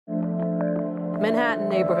Manhattan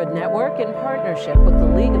Neighborhood Network, in partnership with the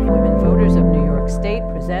League of Women Voters of New York State,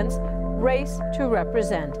 presents Race to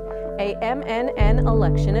Represent, a MNN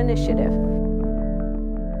election initiative.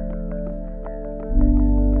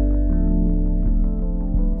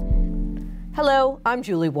 Hello, I'm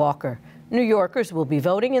Julie Walker. New Yorkers will be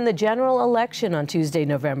voting in the general election on Tuesday,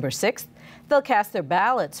 November 6th. They'll cast their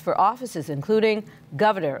ballots for offices including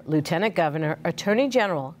governor, lieutenant governor, attorney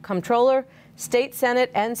general, comptroller, state senate,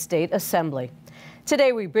 and state assembly.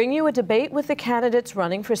 Today, we bring you a debate with the candidates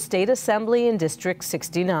running for state assembly in District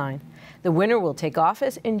 69. The winner will take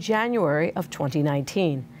office in January of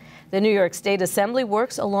 2019. The New York State Assembly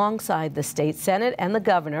works alongside the state senate and the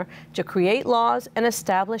governor to create laws and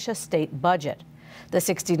establish a state budget. The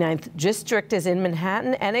 69th district is in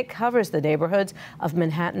Manhattan, and it covers the neighborhoods of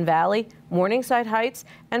Manhattan Valley, Morningside Heights,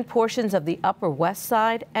 and portions of the Upper West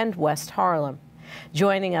Side and West Harlem.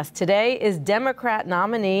 Joining us today is Democrat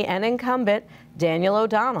nominee and incumbent Daniel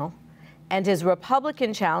O'Donnell and his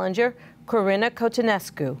Republican challenger, Corina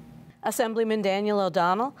Contenescu. Assemblyman Daniel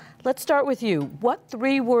O'Donnell, let's start with you. What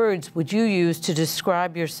 3 words would you use to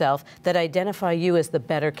describe yourself that identify you as the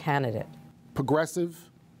better candidate? Progressive,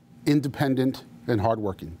 independent, and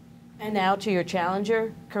hardworking. And now to your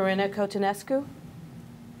challenger, Corina Contenescu.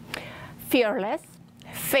 Fearless,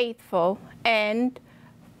 faithful, and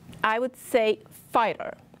I would say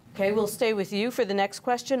fighter. Okay, we'll stay with you for the next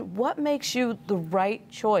question. What makes you the right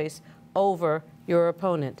choice over your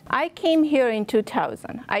opponent? I came here in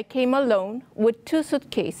 2000. I came alone with 2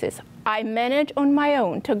 suitcases. I managed on my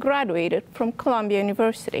own to graduate from Columbia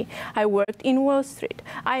University. I worked in Wall Street.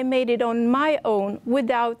 I made it on my own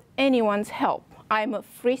without anyone's help. I'm a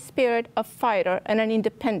free spirit, a fighter, and an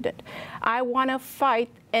independent. I want to fight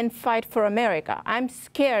and fight for America. I'm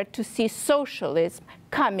scared to see socialism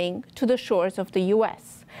coming to the shores of the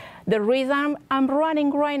U.S. The reason I'm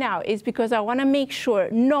running right now is because I want to make sure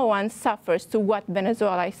no one suffers to what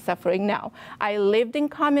Venezuela is suffering now. I lived in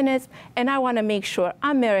communism, and I want to make sure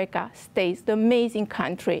America stays the amazing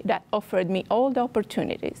country that offered me all the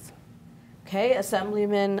opportunities. Okay,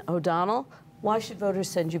 Assemblyman O'Donnell, why should voters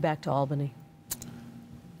send you back to Albany?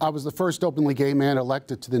 I was the first openly gay man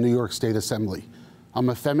elected to the New York State Assembly. I'm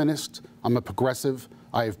a feminist, I'm a progressive.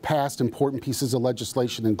 I have passed important pieces of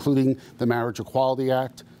legislation, including the Marriage Equality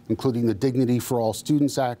Act, including the Dignity for All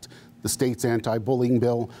Students Act, the state's anti-bullying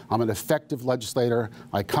bill. I'm an effective legislator.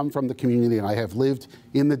 I come from the community, and I have lived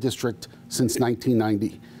in the district since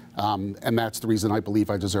 1990. And that's the reason I believe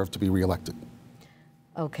I deserve to be reelected.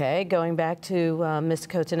 Okay, going back to Ms.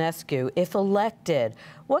 Contenescu, if elected,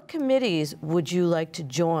 what committees would you like to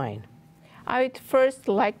join? I'd first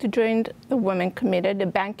like to join the Women Committee, the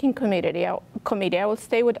Banking Committee. I will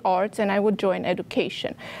stay with arts, and I would join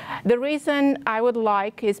education. The reason I would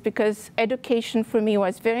like is because education for me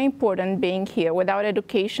was very important being here. Without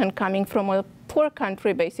education, coming from a poor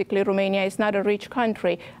country, basically Romania is not a rich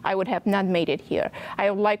country, I would have not made it here. I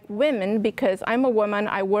like women because I'm a woman,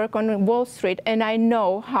 I work on Wall Street, and I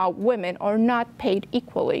know how women are not paid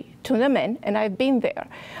equally to the men, and I've been there.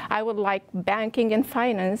 I would like banking and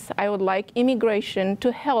finance. I would like immigration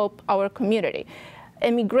to help our community.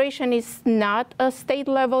 Immigration is not a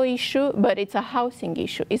state-level issue, but it's a housing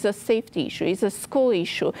issue, it's a safety issue, it's a school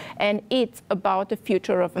issue, and it's about the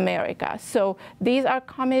future of America. So these are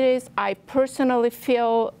committees I personally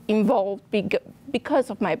feel involved because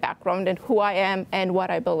of my background and who I am and what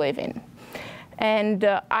I believe in. And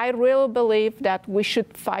I really believe that we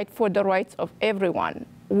should fight for the rights of everyone.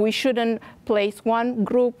 We shouldn't place one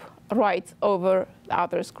group rights over the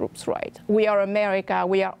other group's rights. We are America.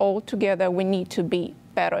 We are all together. We need to be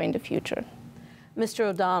better in the future. Mr.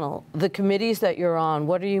 O'Donnell, the committees that you're on,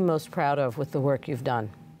 what are you most proud of with the work you've done?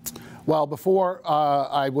 Well, before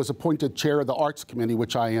I was appointed chair of the Arts Committee,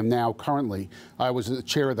 which I am now currently, I was the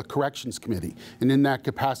chair of the Corrections Committee. And in that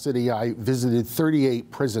capacity, I visited 38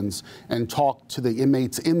 prisons and talked to the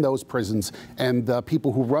inmates in those prisons and the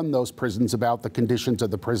people who run those prisons about the conditions of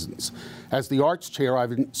the prisons. As the Arts Chair,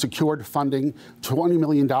 I've secured funding, $20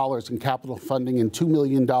 million in capital funding and $2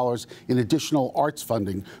 million in additional arts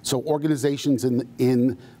funding, so organizations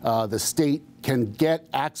in the state can get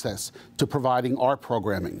access to providing art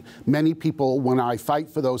programming. Many people, when I fight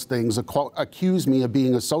for those things, accuse me of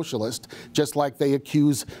being a socialist, just like they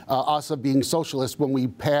accuse us of being socialists when we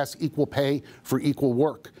pass equal pay for equal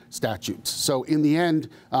work statutes. So in the end,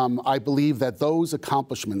 I believe that those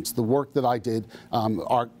accomplishments, the work that I did,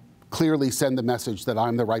 clearly send the message that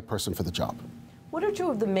I'm the right person for the job. What are 2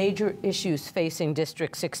 of the major issues facing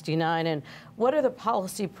District 69, and what are the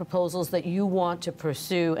policy proposals that you want to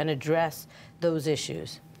pursue and address those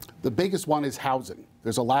issues? The biggest one is housing.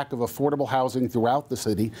 There's a lack of affordable housing throughout the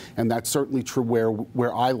city, and that's certainly true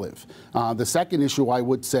where I live. The second issue I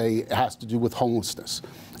would say has to do with homelessness.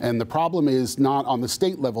 And the problem is not on the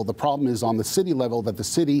state level, the problem is on the city level, that the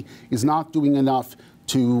city is not doing enough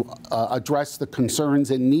to address the concerns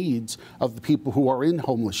and needs of the people who are in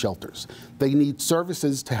homeless shelters. They need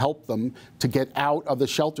services to help them to get out of the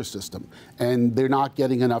shelter system, and they're not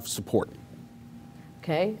getting enough support.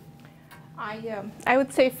 Okay. I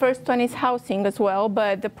would say first one is housing as well,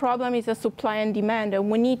 but the problem is the supply and demand, and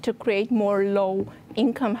we need to create more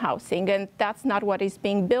low-income housing, and that's not what is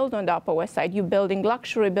being built on the Upper West Side. You're building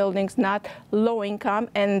luxury buildings, not low-income,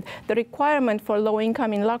 and the requirement for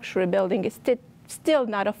low-income in luxury building is still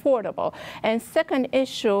not affordable. And second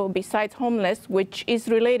issue, besides homeless, which is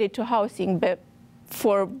related to housing, but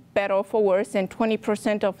for better or for worse, and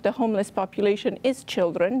 20% of the homeless population is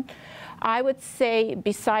children. I would say,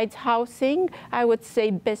 besides housing, I would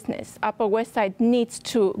say business. Upper West Side needs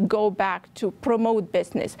to go back to promote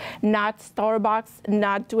business, not Starbucks,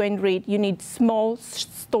 not Duane Reade. You need small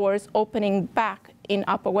stores opening back in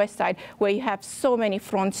Upper West Side, where you have so many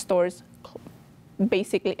front stores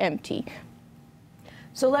basically empty.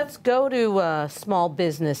 So let's go to small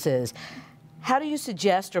businesses. How do you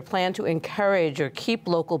suggest or plan to encourage or keep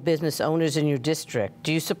local business owners in your district?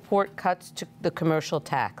 Do you support cuts to the commercial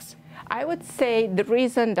tax? I would say the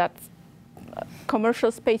reason that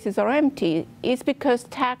commercial spaces are empty is because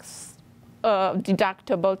tax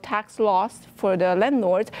deductible tax loss for the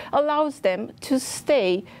landlords allows them to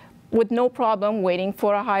stay with no problem waiting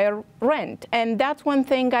for a higher rent. And that's one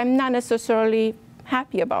thing I'm not necessarily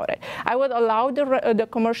happy about it. I would allow the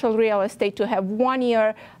commercial real estate to have 1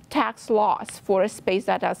 year tax loss for a space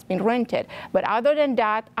that has been rented. But other than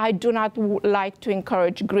that, I do not like to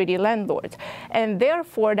encourage greedy landlords. And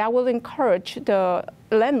therefore, that will encourage the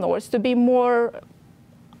landlords to be more,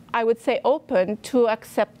 I would say, open to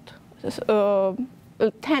accept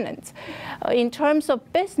tenants. In terms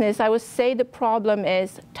of business, I would say the problem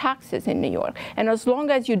is taxes in New York. And as long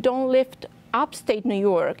as you don't lift upstate New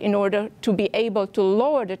York in order to be able to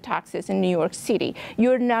lower the taxes in New York City,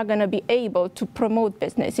 you're not going to be able to promote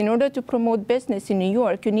business. In order to promote business in New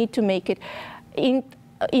York, you need to make it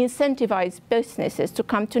incentivize businesses to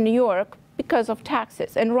come to New York because of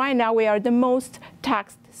taxes. And right now we are the most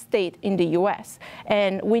taxed state in the US.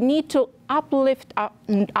 And we need to uplift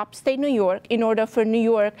upstate New York in order for New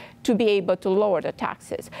York to be able to lower the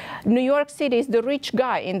taxes. New York City is the rich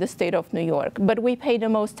guy in the state of New York, but we pay the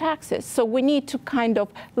most taxes. So we need to kind of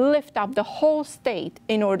lift up the whole state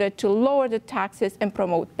in order to lower the taxes and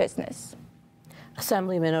promote business.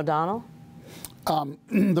 Assemblyman O'Donnell?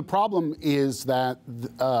 The problem is that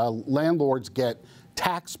landlords get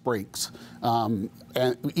tax breaks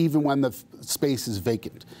and even when the space is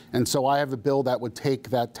vacant. And so I have a bill that would take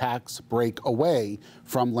that tax break away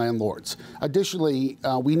from landlords. Additionally,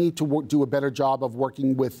 we need to do a better job of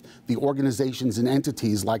working with the organizations and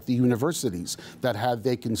entities like the universities that have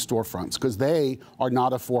vacant storefronts, because they are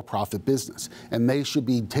not a for-profit business. And they should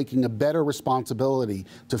be taking a better responsibility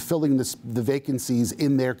to filling the vacancies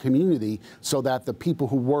in their community so that the people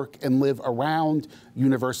who work and live around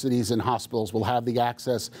universities and hospitals will have the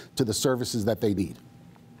access to the services that they need.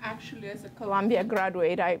 Actually, as a Columbia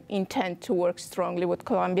graduate, I intend to work strongly with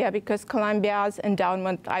Columbia because Columbia's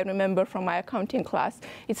endowment, I remember from my accounting class,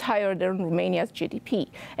 is higher than Romania's GDP.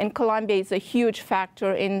 And Columbia is a huge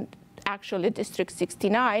factor in actually District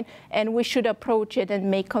 69, and we should approach it and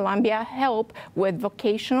make Columbia help with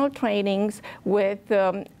vocational trainings, with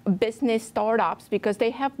business startups, because they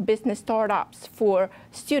have business startups for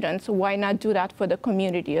students. Why not do that for the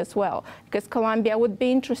community as well? Because Columbia would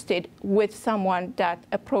be interested with someone that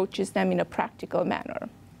approaches them in a practical manner.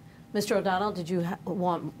 Mr. O'Donnell, did you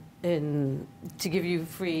want to give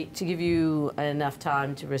you enough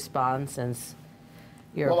time to respond since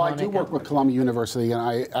well, I do work with Columbia University,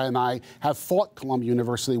 and I have fought Columbia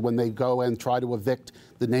University when they go and try to evict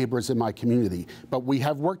the neighbors in my community. But we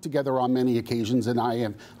have worked together on many occasions, and I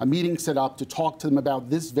have a meeting set up to talk to them about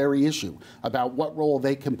this very issue, about what role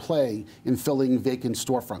they can play in filling vacant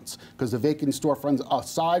storefronts. Because the vacant storefronts,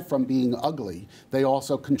 aside from being ugly, they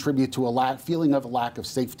also contribute to a feeling of a lack of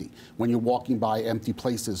safety when you're walking by empty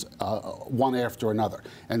places one after another.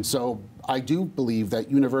 And so I do believe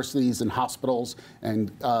that universities and hospitals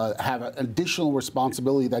and have an additional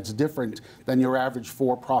responsibility that's different than your average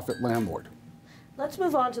for-profit landlord. Let's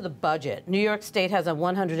move on to the budget. New York State has a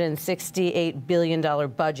 $168 billion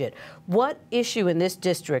budget. What issue in this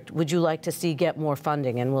district would you like to see get more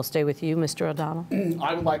funding? And we'll stay with you, Mr. O'Donnell.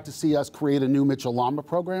 I would like to see us create a new Mitchell-Lama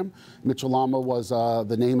program. Mitchell-Lama was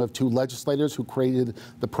the name of two legislators who created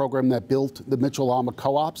the program that built the Mitchell-Lama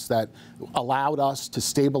co-ops that allowed us to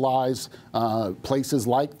stabilize places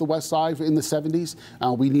like the West Side in the 70s.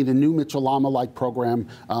 We need a new Mitchell-Lama-like program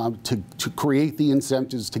to create the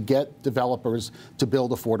incentives to get developers to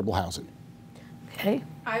build affordable housing. Okay.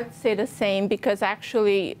 I would say the same, because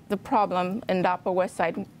actually the problem in the Upper West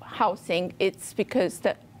Side housing, it's because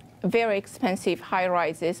the very expensive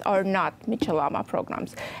high-rises are not Mitchell-Lama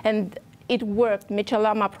programs. And it worked.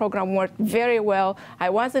 Mitchell-Lama program worked very well. I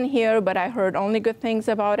wasn't here, but I heard only good things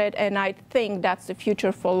about it, and I think that's the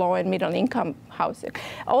future for low and middle income housing.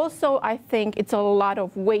 Also, I think it's a lot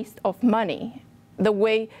of waste of money.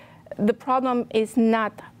 The problem is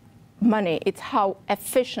not money, it's how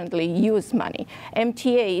efficiently use money.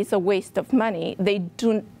 MTA is a waste of money.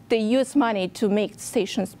 They use money to make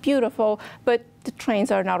stations beautiful, but the trains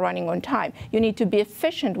are not running on time. You need to be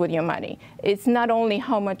efficient with your money. It's not only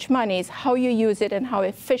how much money, it's how you use it and how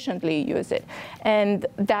efficiently you use it. And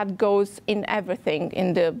that goes in everything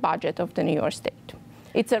in the budget of the New York State.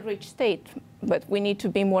 It's a rich state, but we need to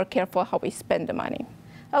be more careful how we spend the money.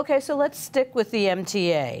 Okay, so let's stick with the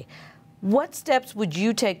MTA. What steps would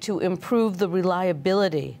you take to improve the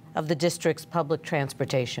reliability of the district's public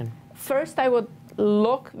transportation? First, I would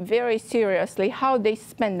look very seriously how they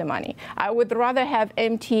spend the money. I would rather have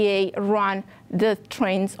MTA run the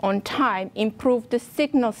trains on time, improve the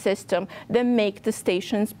signal system, than make the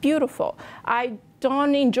stations beautiful. I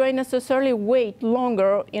don't enjoy necessarily wait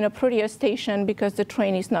longer in a prettier station because the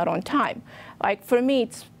train is not on time. Like for me,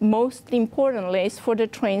 it's most importantly is for the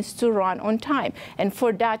trains to run on time. And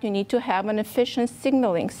for that, you need to have an efficient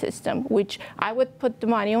signaling system, which I would put the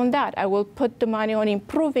money on that. I will put the money on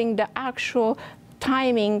improving the actual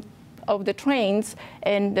timing of the trains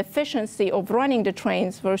and the efficiency of running the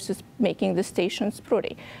trains versus making the stations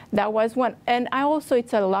pretty. That was one. And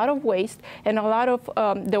it's a lot of waste, and a lot of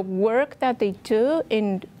the work that they do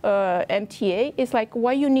in MTA is like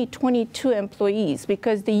why you need 22 employees,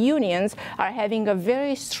 because the unions are having a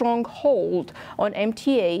very strong hold on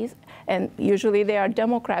MTAs, and usually they are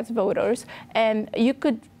Democrats voters, and you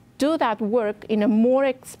could do that work in a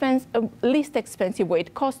more least expensive way.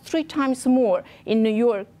 It costs 3 times more in New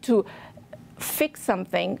York to fix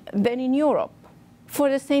something than in Europe for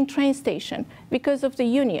the same train station because of the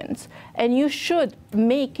unions. And you should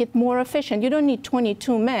make it more efficient. You don't need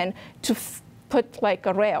 22 men to put like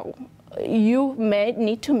a rail. You may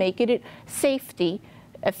need to make it safety,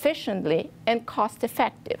 efficiently, and cost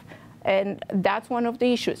effective. And that's one of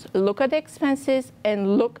the issues. Look at the expenses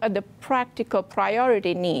and look at the practical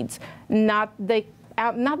priority needs, not the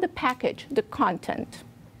package, the content.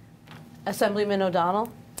 Assemblyman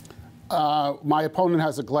O'Donnell? My opponent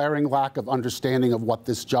has a glaring lack of understanding of what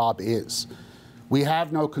this job is. We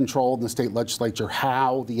have no control in the state legislature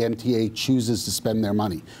how the MTA chooses to spend their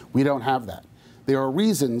money. We don't have that. There are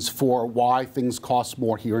reasons for why things cost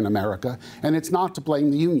more here in America, and it's not to blame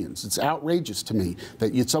the unions. It's outrageous to me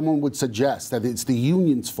that someone would suggest that it's the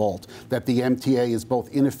union's fault that the MTA is both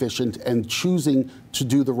inefficient and choosing to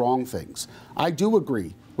do the wrong things. I do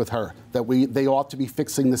agree with her that they ought to be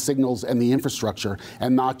fixing the signals and the infrastructure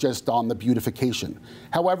and not just on the beautification.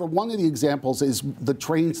 However, one of the examples is the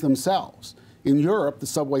trains themselves. In Europe, the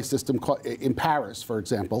subway system in Paris, for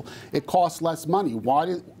example, it costs less money. Why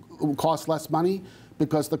did it cost less money?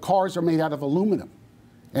 Because the cars are made out of aluminum.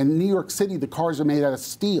 And in New York City, the cars are made out of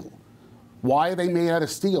steel. Why are they made out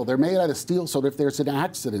of steel? They're made out of steel so that if there's an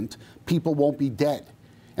accident, people won't be dead.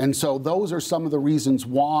 And so those are some of the reasons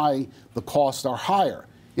why the costs are higher.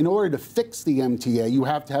 In order to fix the MTA, you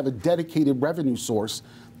have to have a dedicated revenue source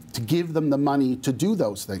to give them the money to do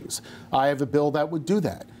those things. I have a bill that would do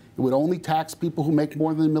that. It would only tax people who make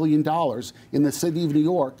more than $1 million in the city of New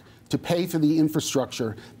York to pay for the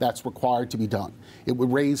infrastructure that's required to be done. It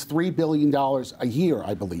would raise $3 billion a year,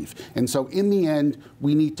 I believe. And so in the end,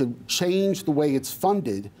 we need to change the way it's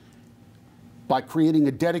funded by creating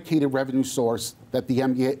a dedicated revenue source that the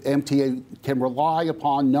MTA can rely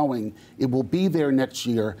upon, knowing it will be there next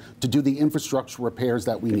year to do the infrastructure repairs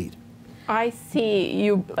that we need. I see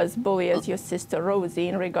you as bully as your sister Rosie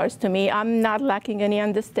in regards to me. I'm not lacking any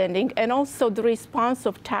understanding. And also the response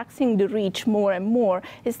of taxing the rich more and more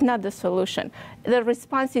is not the solution. The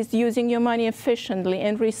response is using your money efficiently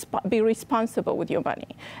and be responsible with your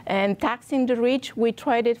money. And taxing the rich, we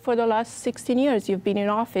tried it for the last 16 years. You've been in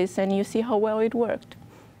office and you see how well it worked.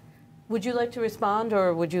 Would you like to respond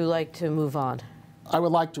or would you like to move on? I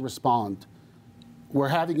would like to respond. we're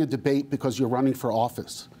having a debate because you're running for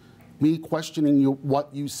office. Me questioning you,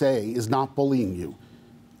 what you say is not bullying you.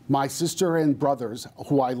 My sister and brothers,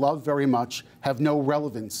 who I love very much, have no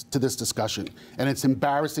relevance to this discussion, and it's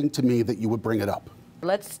embarrassing to me that you would bring it up.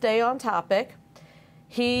 Let's stay on topic.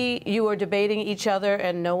 You are debating each other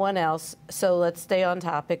and no one else, so let's stay on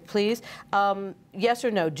topic, please. Yes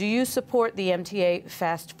or no, do you support the MTA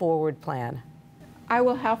Fast Forward plan? I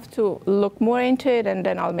will have to look more into it, and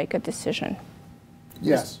then I'll make a decision.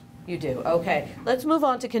 Yes. You do, okay. Let's move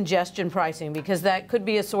on to congestion pricing, because that could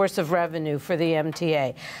be a source of revenue for the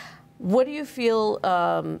MTA. What do you feel,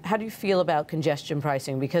 how do you feel about congestion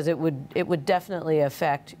pricing? Because it would definitely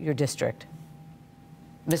affect your district.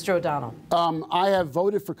 Mr. O'Donnell. I have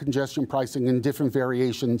voted for congestion pricing in different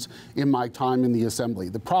variations in my time in the Assembly.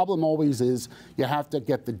 The problem always is you have to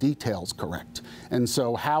get the details correct. And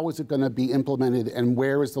so how is it going to be implemented, and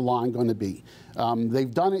where is the line going to be?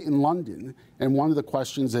 They've done it in London, and one of the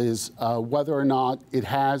questions is whether or not it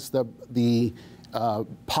has the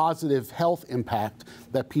positive health impact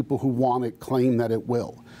that people who want it claim that it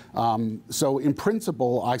will. So in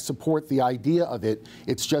principle, I support the idea of it.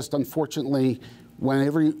 It's just, unfortunately,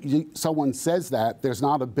 whenever someone says that, there's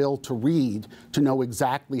not a bill to read to know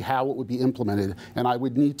exactly how it would be implemented, and I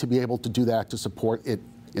would need to be able to do that to support it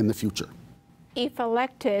in the future. If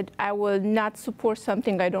elected, I will not support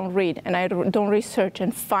something I don't read and I don't research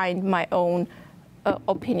and find my own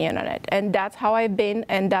opinion on it. And that's how I've been,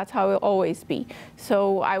 and that's how it will always be.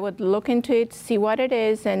 So I would look into it, see what it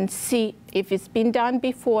is, and see if it's been done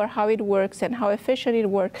before, how it works and how efficient it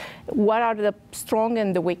works, what are the strong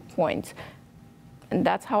and the weak points. And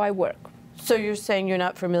that's how I work. So you're saying you're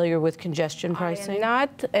not familiar with congestion pricing? I am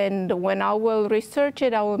not, and when I will research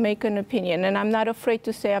it, I will make an opinion. And I'm not afraid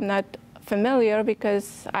to say I'm not familiar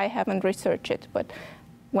because I haven't researched it. But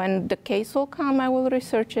when the case will come, I will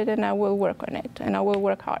research it and I will work on it, and I will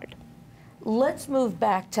work hard. Let's move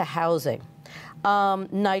back to housing.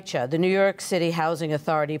 NYCHA, the New York City Housing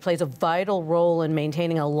Authority, plays a vital role in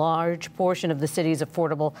maintaining a large portion of the city's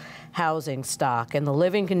affordable housing stock, and the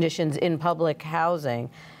living conditions in public housing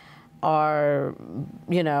are,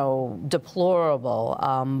 you know, deplorable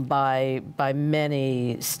by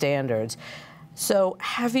many standards. So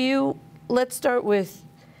let's start with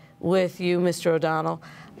you, Mr. O'Donnell.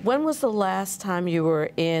 When was the last time you were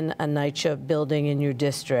in a NYCHA building in your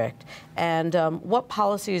district? And what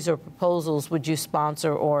policies or proposals would you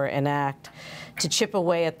sponsor or enact to chip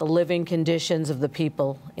away at the living conditions of the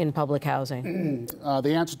people in public housing?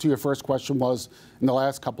 The answer to your first question was in the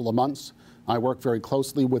last couple of months. I work very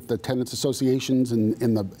closely with the tenants associations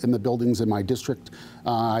in the buildings in my district.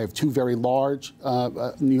 I have two very large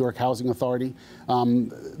New York Housing Authority.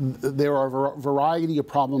 There are a variety of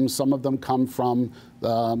problems. Some of them come from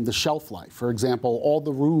the shelf life. For example, all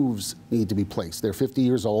the roofs need to be placed. They're 50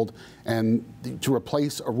 years old, and to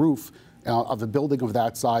replace a roof of a building of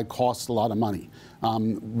that size costs a lot of money.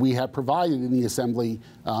 We have provided in the Assembly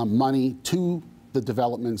money to the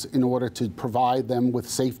developments in order to provide them with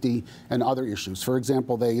safety and other issues. For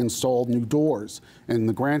example, they installed new doors in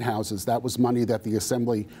the grant houses. That was money that the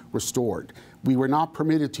Assembly restored. We were not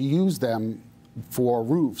permitted to use them for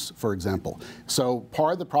roofs, for example. So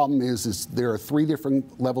part of the problem is there are three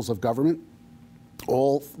different levels of government.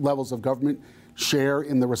 All levels of government share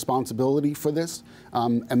in the responsibility for this,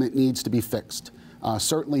 and it needs to be fixed.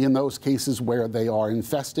 Certainly in those cases where they are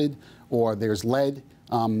infested or there's lead,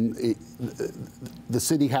 the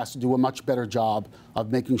city has to do a much better job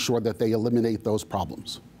of making sure that they eliminate those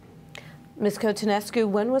problems. Ms. Contenescu,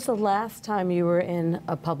 when was the last time you were in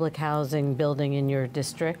a public housing building in your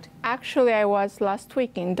district? Actually, I was last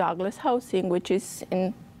week in Douglas Housing, which is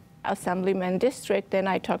in Assemblyman District, and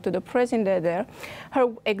I talked to the president there. Her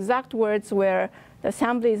exact words were, the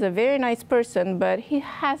Assembly is a very nice person, but he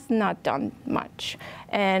has not done much.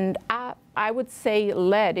 And I would say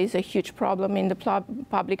lead is a huge problem in the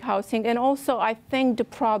public housing. And also, I think the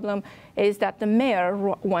problem is that the mayor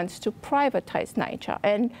wants to privatize NYCHA.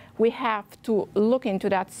 And we have to look into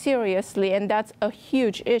that seriously, and that's a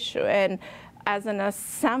huge issue. And as an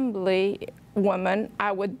Assembly woman,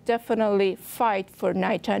 I would definitely fight for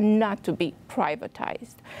NYCHA not to be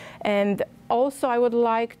privatized. And also, I would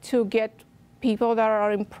like to get people that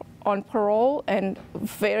are on parole and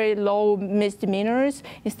very low misdemeanors,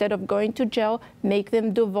 instead of going to jail, make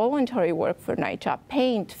them do voluntary work for NYCHA,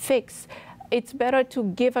 paint, fix. It's better to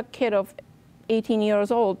give a kid of 18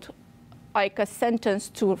 years old like a sentence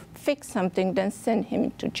to fix something than send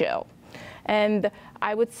him to jail. And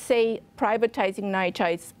I would say privatizing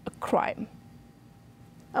NYCHA is a crime.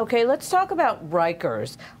 Okay, let's talk about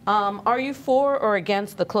Rikers. Are you for or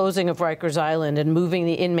against the closing of Rikers Island and moving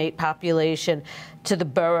the inmate population to the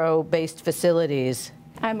borough-based facilities?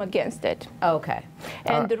 I'm against it. Okay.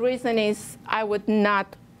 And the reason is I would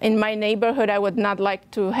not, in my neighborhood, I would not like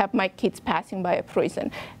to have my kids passing by a prison.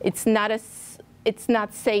 It's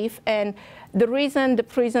not safe, and the reason the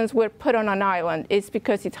prisons were put on an island is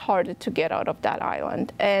because it's harder to get out of that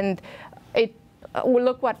island. And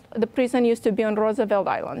look what the prison used to be on Roosevelt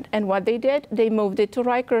Island, and what they did, they moved it to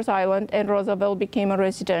Rikers Island, and Roosevelt became a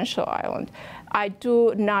residential island. I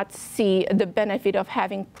do not see the benefit of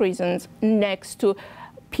having prisons next to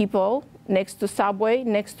people, next to subway,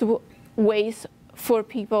 next to ways for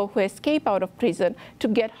people who escape out of prison to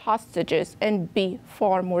get hostages and be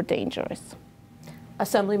far more dangerous.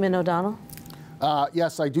 Assemblyman O'Donnell?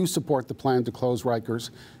 Yes, I do support the plan to close Rikers.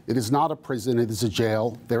 It is not a prison, it is a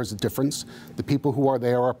jail. There is a difference. The people who are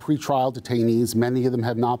there are pretrial detainees. Many of them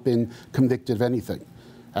have not been convicted of anything.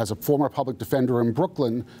 As a former public defender in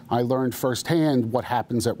Brooklyn, I learned firsthand what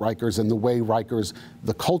happens at Rikers and the way Rikers,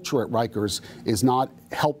 the culture at Rikers, is not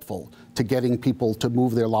helpful to getting people to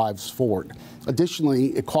move their lives forward.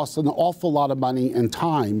 Additionally, it costs an awful lot of money and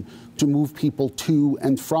time to move people to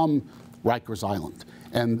and from Rikers Island.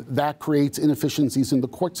 And that creates inefficiencies in the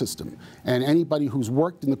court system. And anybody who's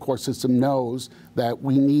worked in the court system knows that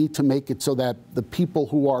we need to make it so that the people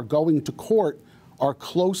who are going to court are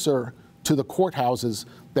closer to the courthouses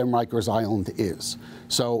than Rikers Island is.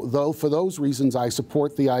 So for those reasons, I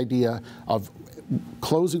support the idea of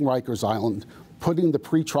closing Rikers Island, putting the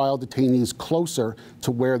pretrial detainees closer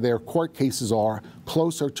to where their court cases are,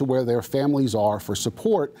 closer to where their families are for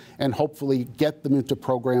support, and hopefully get them into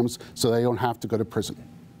programs so they don't have to go to prison.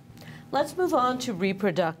 Let's move on to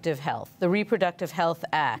reproductive health, the Reproductive Health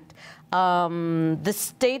Act. The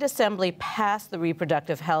State Assembly passed the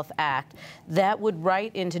Reproductive Health Act that would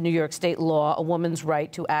write into New York state law a woman's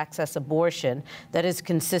right to access abortion that is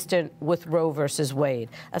consistent with Roe versus Wade.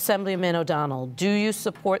 Assemblyman O'Donnell, do you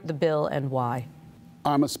support the bill and why?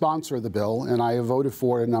 I'm a sponsor of the bill, and I have voted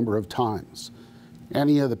for it a number of times.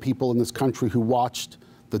 Any of the people in this country who watched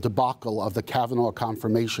the debacle of the Kavanaugh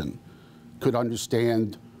confirmation could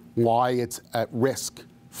understand why it's at risk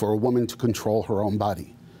for a woman to control her own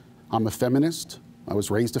body. I'm a feminist. I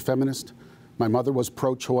was raised a feminist. My mother was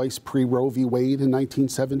pro-choice pre-Roe v. Wade in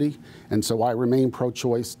 1970, and so I remain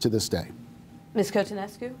pro-choice to this day. Ms.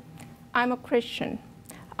 Contenescu? I'm a Christian.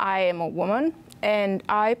 I am a woman, and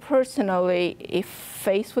I personally, if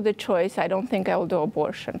faced with a choice, I don't think I will do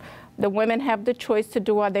abortion. The women have the choice to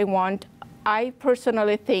do what they want. I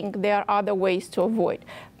personally think there are other ways to avoid.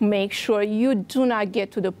 Make sure you do not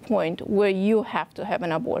get to the point where you have to have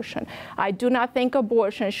an abortion. I do not think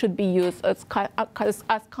abortion should be used as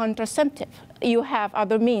contraceptive. You have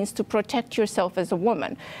other means to protect yourself as a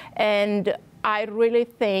woman. And I really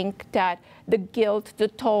think that the guilt, the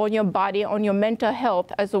toll on your body, on your mental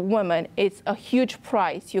health as a woman, is a huge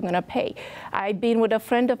price you're going to pay. I've been with a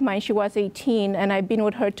friend of mine, she was 18, and I've been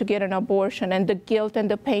with her to get an abortion, and the guilt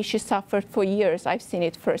and the pain she suffered for years, I've seen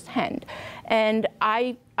it firsthand. And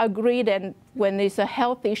I agree that when there's a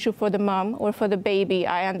health issue for the mom or for the baby,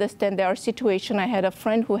 I understand there are situations. I had a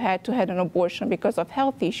friend who had to have an abortion because of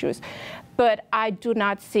health issues. But I do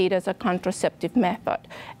not see it as a contraceptive method.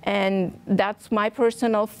 And that's my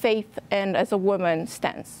personal faith and as a woman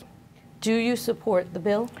stance. Do you support the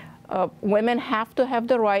bill? Women have to have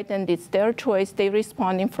the right, and it's their choice. They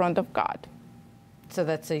respond in front of God. So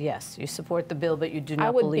that's a yes. You support the bill, but you do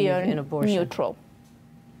not believe in abortion. Neutral.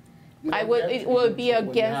 It would be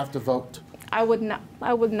against. You have to vote. I would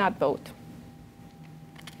not vote.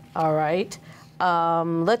 All right.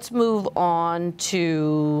 Let's move on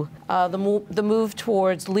to the move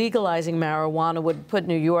towards legalizing marijuana would put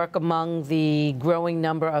New York among the growing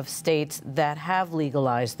number of states that have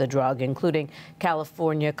legalized the drug, including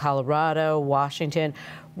California, Colorado, Washington.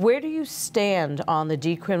 Where do you stand on the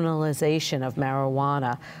decriminalization of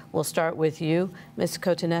marijuana? We'll start with you, Ms.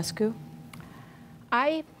 Contenescu.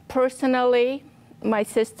 I personally, my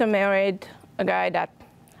sister married a guy that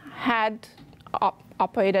had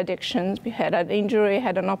opioid addictions. We had an injury,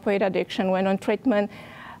 had an opioid addiction, went on treatment.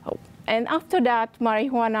 And after that,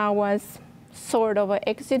 marijuana was sort of an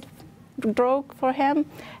exit drug for him.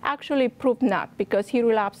 Actually proved not, because he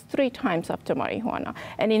relapsed 3 times after marijuana.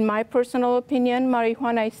 And in my personal opinion,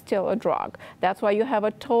 marijuana is still a drug. That's why you have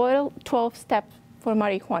a total 12-step for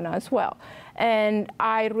marijuana as well. And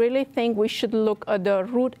I really think we should look at the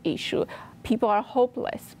root issue. People are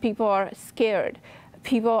hopeless. People are scared.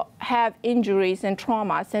 People have injuries and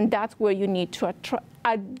traumas, and that's where you need to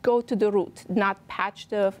go to the root, not patch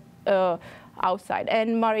the outside.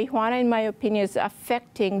 And marijuana, in my opinion, is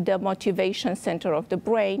affecting the motivation center of the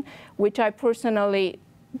brain, which I personally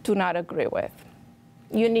do not agree with.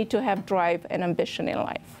 You need to have drive and ambition in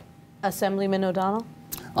life. Assemblyman O'Donnell?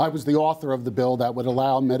 I was the author of the bill that would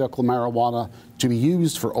allow medical marijuana to be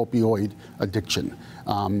used for opioid addiction,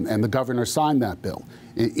 and the governor signed that bill.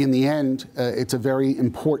 In the end, it's a very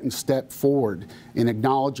important step forward in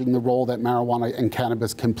acknowledging the role that marijuana and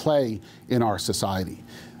cannabis can play in our society.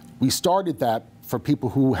 We started that for people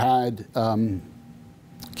who had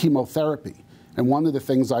chemotherapy. And one of the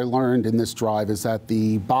things I learned in this drive is that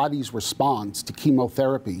the body's response to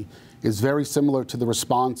chemotherapy is very similar to the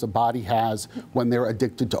response a body has when they're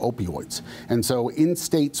addicted to opioids. And so in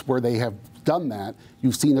states where they have done that,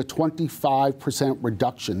 you've seen a 25%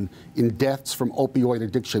 reduction in deaths from opioid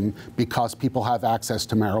addiction because people have access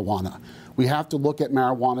to marijuana. We have to look at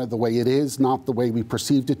marijuana the way it is, not the way we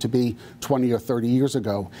perceived it to be 20 or 30 years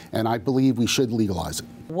ago, and I believe we should legalize it.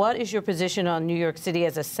 What is your position on New York City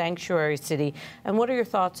as a sanctuary city, and what are your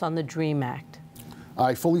thoughts on the DREAM Act?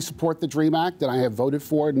 I fully support the DREAM Act, and I have voted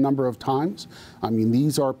for it a number of times. I mean,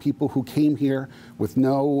 these are people who came here with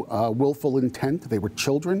no willful intent. They were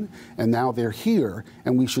children, and now they're here,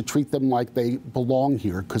 and we should treat them like they belong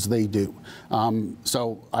here, because they do.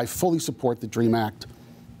 So I fully support the DREAM Act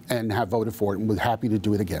and have voted for it, and was happy to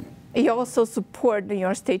do it again. You also support New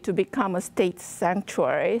York State to become a state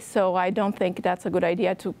sanctuary, so I don't think that's a good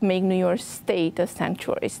idea to make New York State a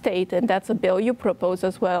sanctuary state, and that's a bill you propose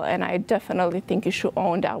as well, and I definitely think you should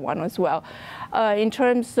own that one as well. In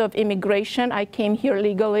terms of immigration, I came here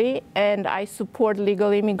legally, and I support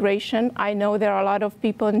legal immigration. I know there are a lot of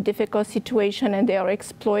people in difficult situation, and they are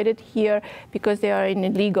exploited here because they are in a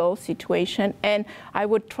legal situation, and I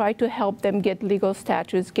would try to help them get legal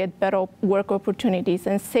status, get better work opportunities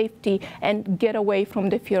and safety, and get away from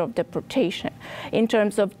the fear of deportation. In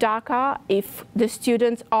terms of DACA, if the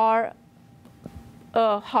students are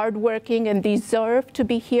hardworking and deserve to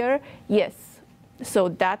be here, yes. So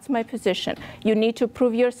that's my position. You need to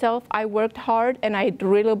prove yourself. I worked hard, and I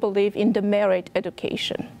really believe in the merit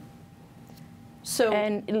education. So,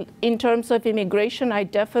 and in terms of immigration, I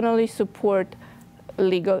definitely support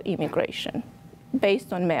legal immigration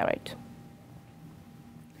based on merit.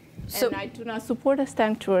 So, and I do not support a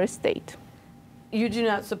sanctuary state. You do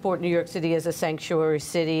not support New York City as a sanctuary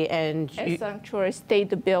city, and a sanctuary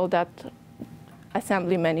state, the bill that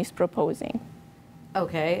Assemblyman is proposing.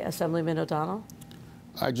 Okay, Assemblyman O'Donnell?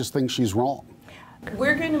 I just think she's wrong.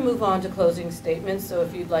 We're going to move on to closing statements, so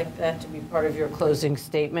if you'd like that to be part of your closing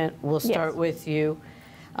statement, we'll start with you.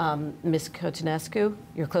 Ms. Contenescu,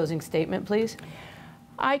 your closing statement, please.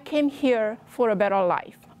 I came here for a better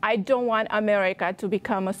life. I don't want America to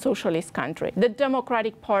become a socialist country. The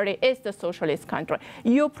Democratic Party is the socialist country.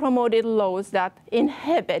 You promoted laws that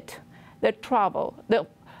inhibit the travel, the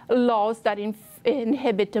laws that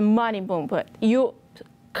inhibit the money movement. You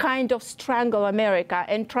kind of strangle America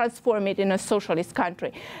and transform it in a socialist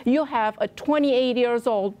country. You have a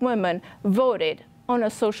 28-year-old woman voted on a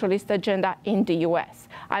socialist agenda in the US.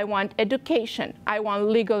 I want education. I want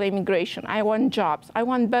legal immigration. I want jobs. I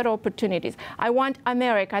want better opportunities. I want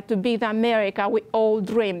America to be the America we all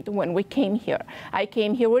dreamed when we came here. I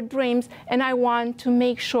came here with dreams, and I want to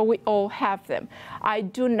make sure we all have them. I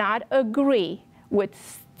do not agree with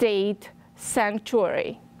state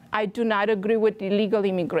sanctuary. I do not agree with illegal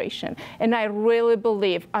immigration, and I really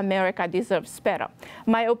believe America deserves better.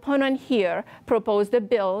 My opponent here proposed a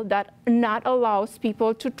bill that not allows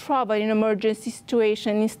people to travel in emergency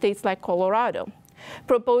situations in states like Colorado.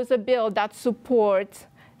 Proposed a bill that supports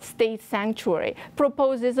state sanctuary.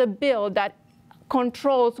 Proposes a bill that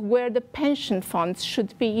controls where the pension funds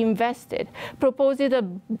should be invested. Proposes a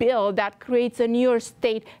bill that creates a New York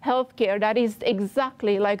State healthcare that is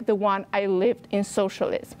exactly like the one I lived in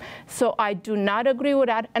socialism. So I do not agree with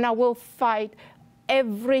that, and I will fight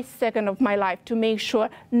every second of my life to make sure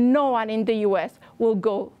no one in the US will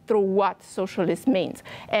go through what socialism means.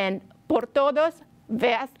 And por todos,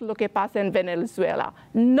 veas lo que pasa en Venezuela.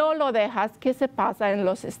 No lo dejas que se pasa en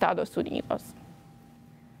los Estados Unidos.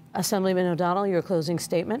 Assemblyman O'Donnell, your closing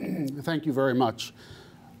statement. Thank you very much.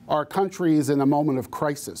 Our country is in a moment of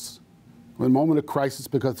crisis. A moment of crisis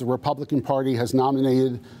because the Republican Party has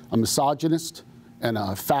nominated a misogynist and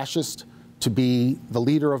a fascist to be the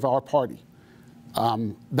leader of our party.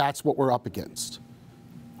 That's what we're up against.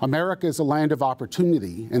 America is a land of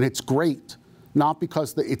opportunity, and it's great, not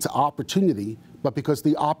because it's opportunity, but because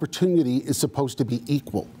the opportunity is supposed to be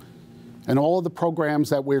equal. And all of the programs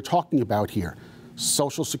that we're talking about here,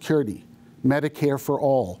 Social Security, Medicare for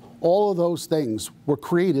all of those things were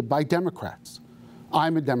created by Democrats.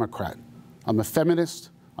 I'm a Democrat. I'm a feminist.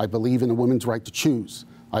 I believe in a woman's right to choose.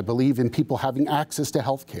 I believe in people having access to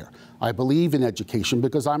health care. I believe in education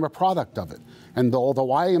because I'm a product of it. And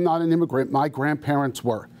although I am not an immigrant, my grandparents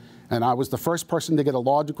were. And I was the first person to get a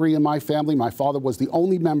law degree in my family. My father was the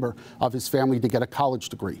only member of his family to get a college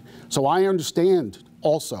degree. So I understand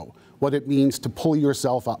also what it means to pull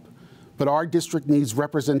yourself up. But our district needs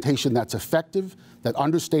representation that's effective, that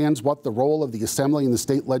understands what the role of the Assembly and the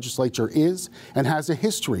state legislature is, and has a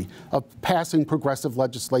history of passing progressive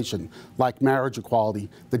legislation like marriage equality,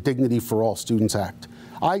 the Dignity for All Students Act.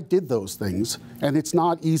 I did those things, and it's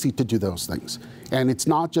not easy to do those things. And it's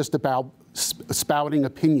not just about spouting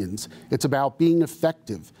opinions. It's about being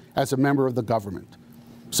effective as a member of the government.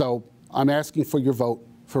 So I'm asking for your vote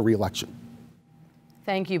for re-election.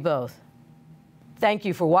 Thank you both. Thank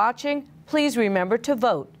you for watching. Please remember to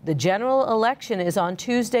vote. The general election is on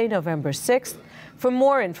Tuesday, November 6th. For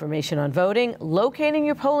more information on voting, locating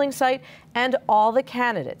your polling site, and all the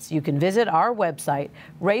candidates, you can visit our website,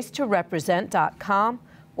 racetorepresent.com,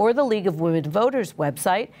 or the League of Women Voters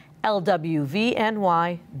website,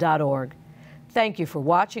 lwvny.org. Thank you for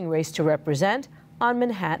watching Race to Represent on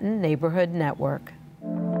Manhattan Neighborhood Network.